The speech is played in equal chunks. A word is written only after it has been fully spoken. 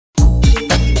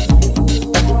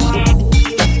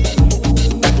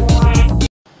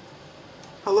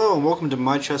Hello and welcome to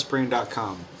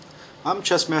mychessbrain.com. I'm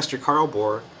Chessmaster Carl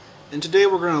Boor, and today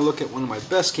we're going to look at one of my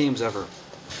best games ever.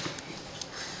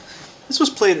 This was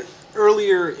played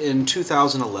earlier in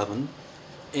 2011,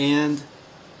 and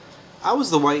I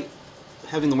was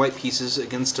having the white pieces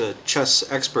against a chess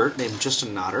expert named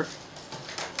Justin Notter,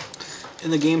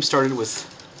 and the game started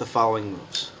with the following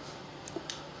moves.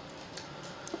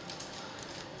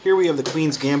 Here we have the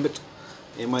Queen's Gambit,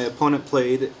 and my opponent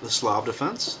played the Slav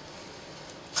defense.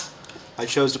 I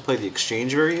chose to play the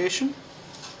exchange variation.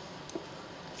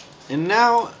 And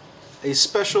now a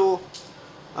special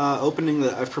opening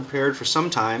that I've prepared for some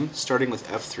time, starting with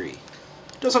f3.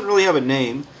 It doesn't really have a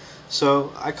name,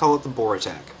 so I call it the Boor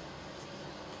attack.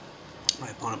 My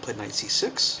opponent played knight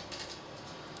c6,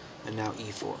 and now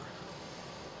e4.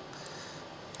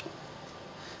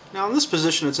 Now in this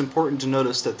position it's important to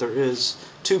notice that there is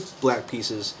two black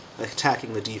pieces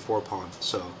attacking the d4 pawn,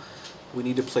 so we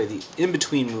need to play the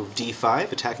in-between move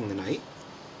d5, attacking the knight.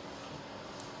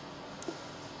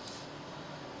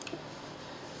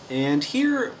 And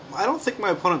here, I don't think my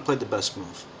opponent played the best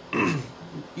move.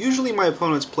 Usually my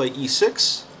opponents play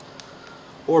e6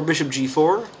 or bishop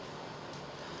g4,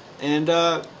 and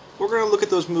we're going to look at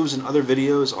those moves in other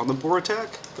videos on the Boor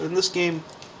attack, but in this game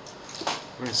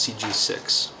we're going to see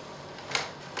g6.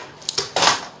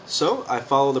 So I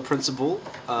follow the principle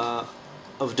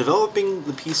of developing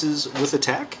the pieces with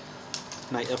attack,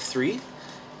 knight f3,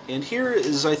 and here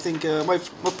is, I think,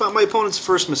 my opponent's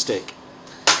first mistake.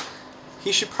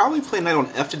 He should probably play knight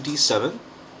on f to d7,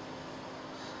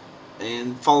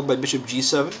 and followed by bishop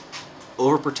g7,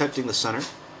 overprotecting the center,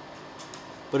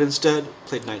 but instead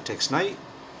played knight takes knight,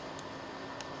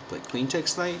 played queen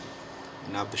takes knight,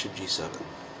 and now bishop g7.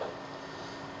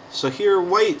 So here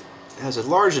white has a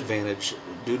large advantage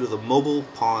due to the mobile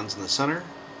pawns in the center.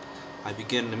 I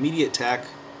begin an immediate attack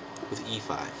with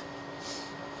e5.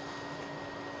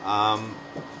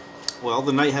 Well,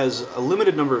 the knight has a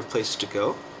limited number of places to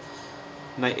go.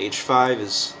 Knight h5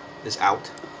 is out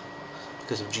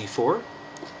because of g4,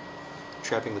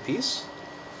 trapping the piece.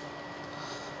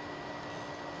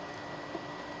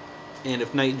 And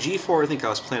if knight g4, I think I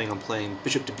was planning on playing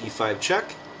bishop to b5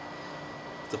 check,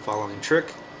 the following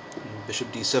trick. And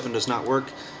bishop d7 does not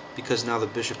work because now the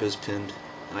bishop is pinned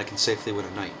and I can safely win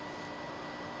a knight.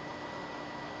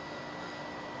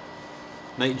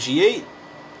 Knight g8,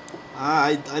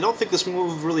 I don't think this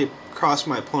move really crossed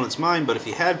my opponent's mind, but if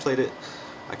he had played it,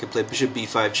 I could play bishop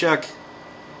b5 check,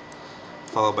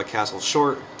 followed by castle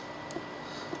short,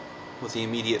 with the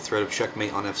immediate threat of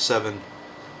checkmate on f7,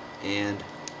 and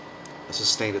a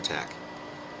sustained attack.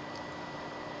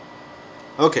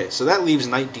 Okay, so that leaves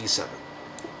knight d7.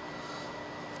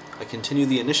 I continue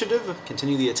the initiative,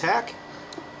 continue the attack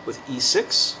with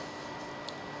e6,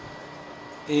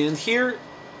 and here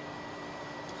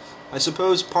I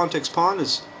suppose pawn takes pawn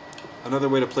is another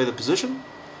way to play the position,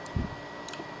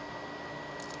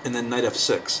 and then knight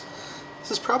f6.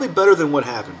 This is probably better than what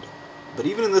happened, but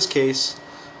even in this case,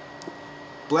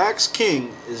 black's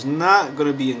king is not going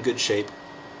to be in good shape,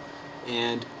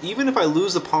 and even if I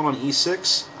lose the pawn on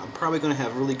e6, I'm probably going to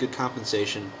have really good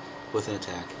compensation with an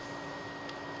attack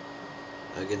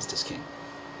against his king.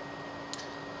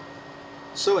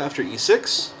 So after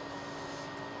e6,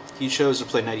 he chose to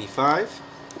play knight e5.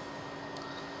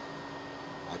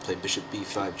 I play bishop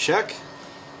b5 check,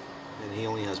 and he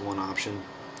only has one option,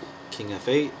 king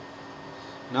f8.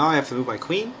 Now I have to move my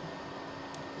queen.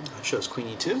 I chose queen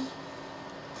e2.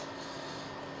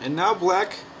 And now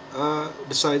black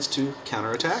decides to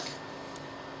counterattack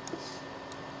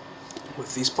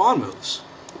with these pawn moves.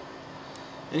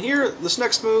 And here, this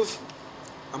next move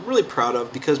I'm really proud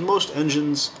of, because most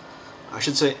engines, I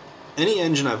should say any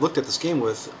engine I've looked at this game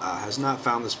with, has not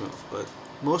found this move, but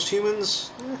most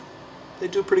humans, they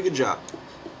do a pretty good job.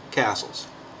 Castles.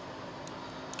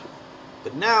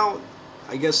 But now,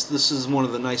 I guess this is one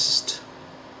of the nicest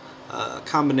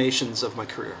combinations of my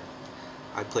career.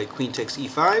 I played queen takes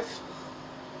e5,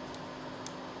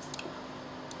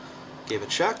 gave a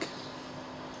check,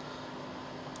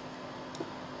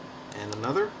 and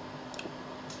another.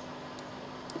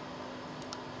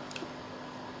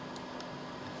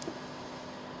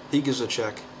 He gives a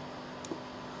check,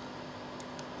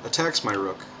 attacks my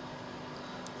rook.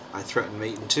 I threaten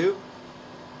mate in 2.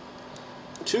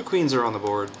 2 queens are on the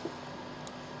board.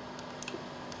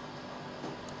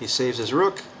 He saves his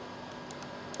rook,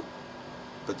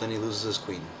 but then he loses his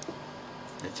queen.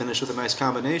 I finish with a nice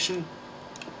combination.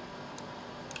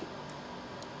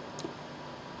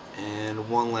 And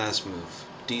one last move,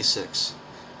 d6.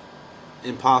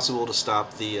 Impossible to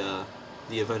stop the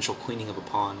eventual queening of a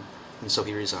pawn, and so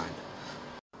he resigned.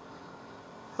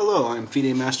 Hello, I'm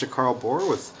FIDE Master Carl Boor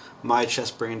with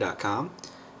MyChessBrain.com,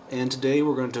 and today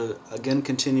we're going to again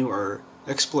continue our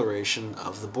exploration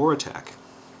of the Boor attack,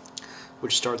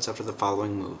 which starts after the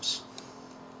following moves.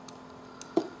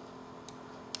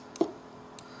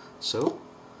 So,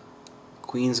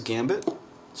 Queen's Gambit,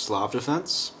 Slav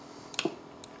defense,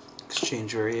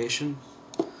 exchange variation,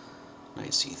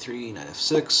 Knight c3, Knight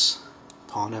f6,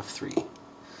 Pawn f3.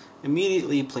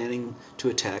 Immediately planning to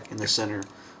attack in the center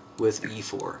with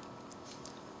e4.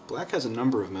 Black has a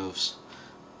number of moves.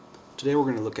 Today we're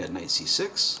going to look at Knight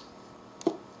c6,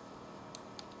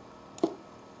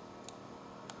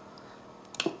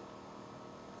 the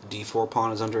d4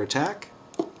 pawn is under attack,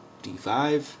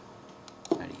 d5,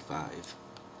 Knight e5,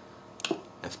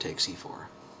 f takes e4.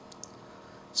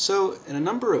 So in a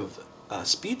number of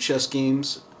speed chess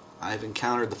games I've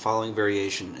encountered the following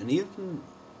variation and even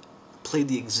played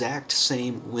the exact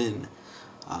same win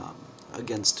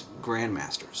against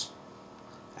grandmasters.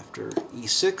 After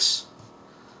e6,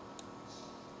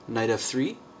 Knight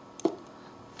f3,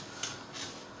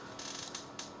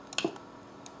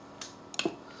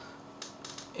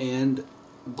 and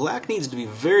black needs to be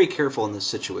very careful in this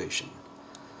situation.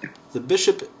 The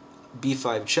bishop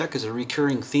b5 check is a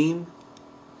recurring theme,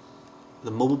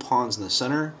 the mobile pawns in the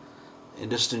center,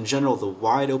 and just in general the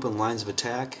wide open lines of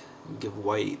attack give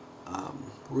white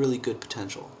really good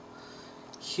potential.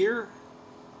 Here,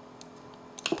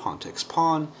 pawn takes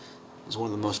pawn is one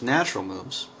of the most natural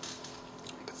moves,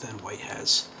 but then white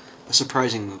has a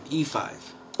surprising move,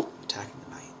 e5, attacking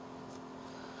the knight.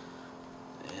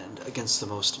 And against the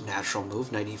most natural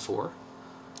move, knight e4,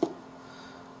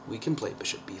 we can play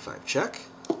bishop b5 check.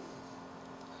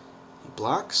 He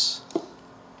blocks,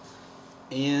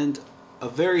 and a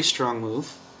very strong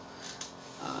move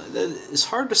that is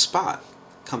hard to spot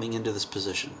coming into this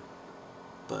position,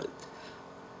 but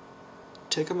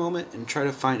take a moment and try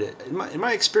to find it. In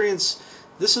my experience,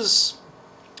 this is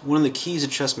one of the keys to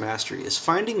chess mastery, is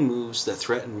finding moves that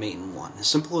threaten mate in one, as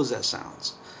simple as that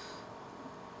sounds.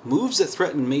 Moves that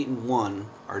threaten mate in one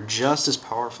are just as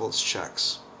powerful as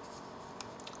checks.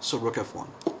 So rook f1.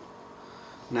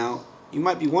 Now, you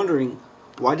might be wondering,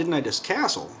 why didn't I just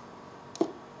castle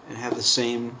and have the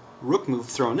same rook move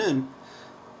thrown in?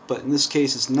 But in this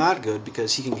case it's not good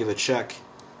because he can give a check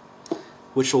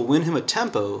which will win him a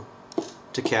tempo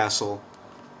to castle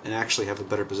and actually have a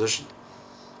better position.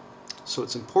 So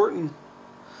it's important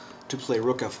to play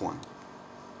rook f1,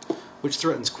 which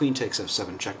threatens queen takes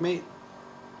f7 checkmate.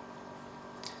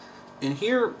 And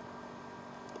here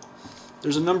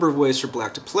there's a number of ways for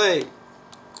black to play.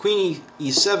 Queen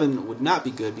e7 would not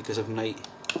be good because of knight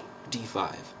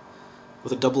d5,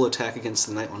 with a double attack against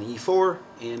the knight on e4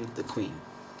 and the queen.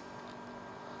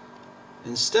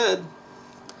 Instead,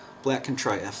 black can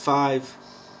try f5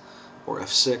 or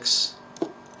f6.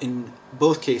 In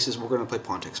both cases, we're going to play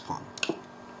pawn takes pawn.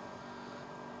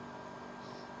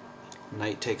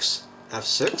 Knight takes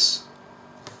f6,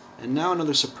 and now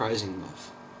another surprising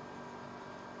move.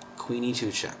 Queen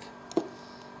e2 check.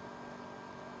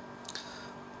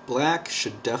 Black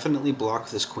should definitely block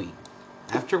this queen,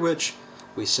 after which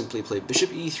we simply play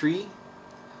bishop e3,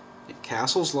 it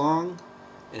castles long,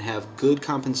 and have good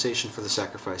compensation for the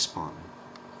sacrificed pawn.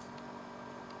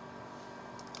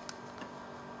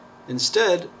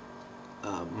 Instead,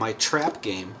 my trap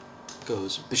game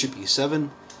goes bishop e7,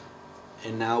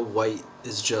 and now white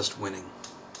is just winning.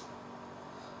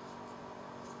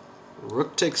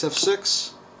 Rook takes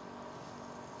f6,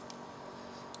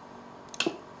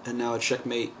 and now a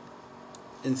checkmate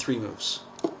in 3 moves.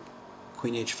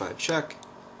 Queen h5 check,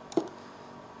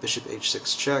 bishop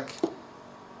h6 check,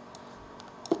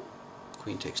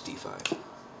 queen takes d5.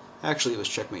 Actually it was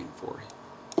checkmate in 4,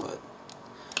 but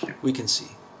we can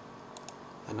see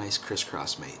a nice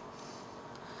crisscross mate.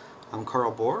 I'm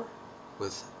Carl Boor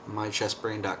with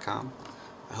MyChessBrain.com.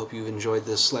 I hope you've enjoyed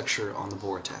this lecture on the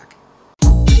Boor attack.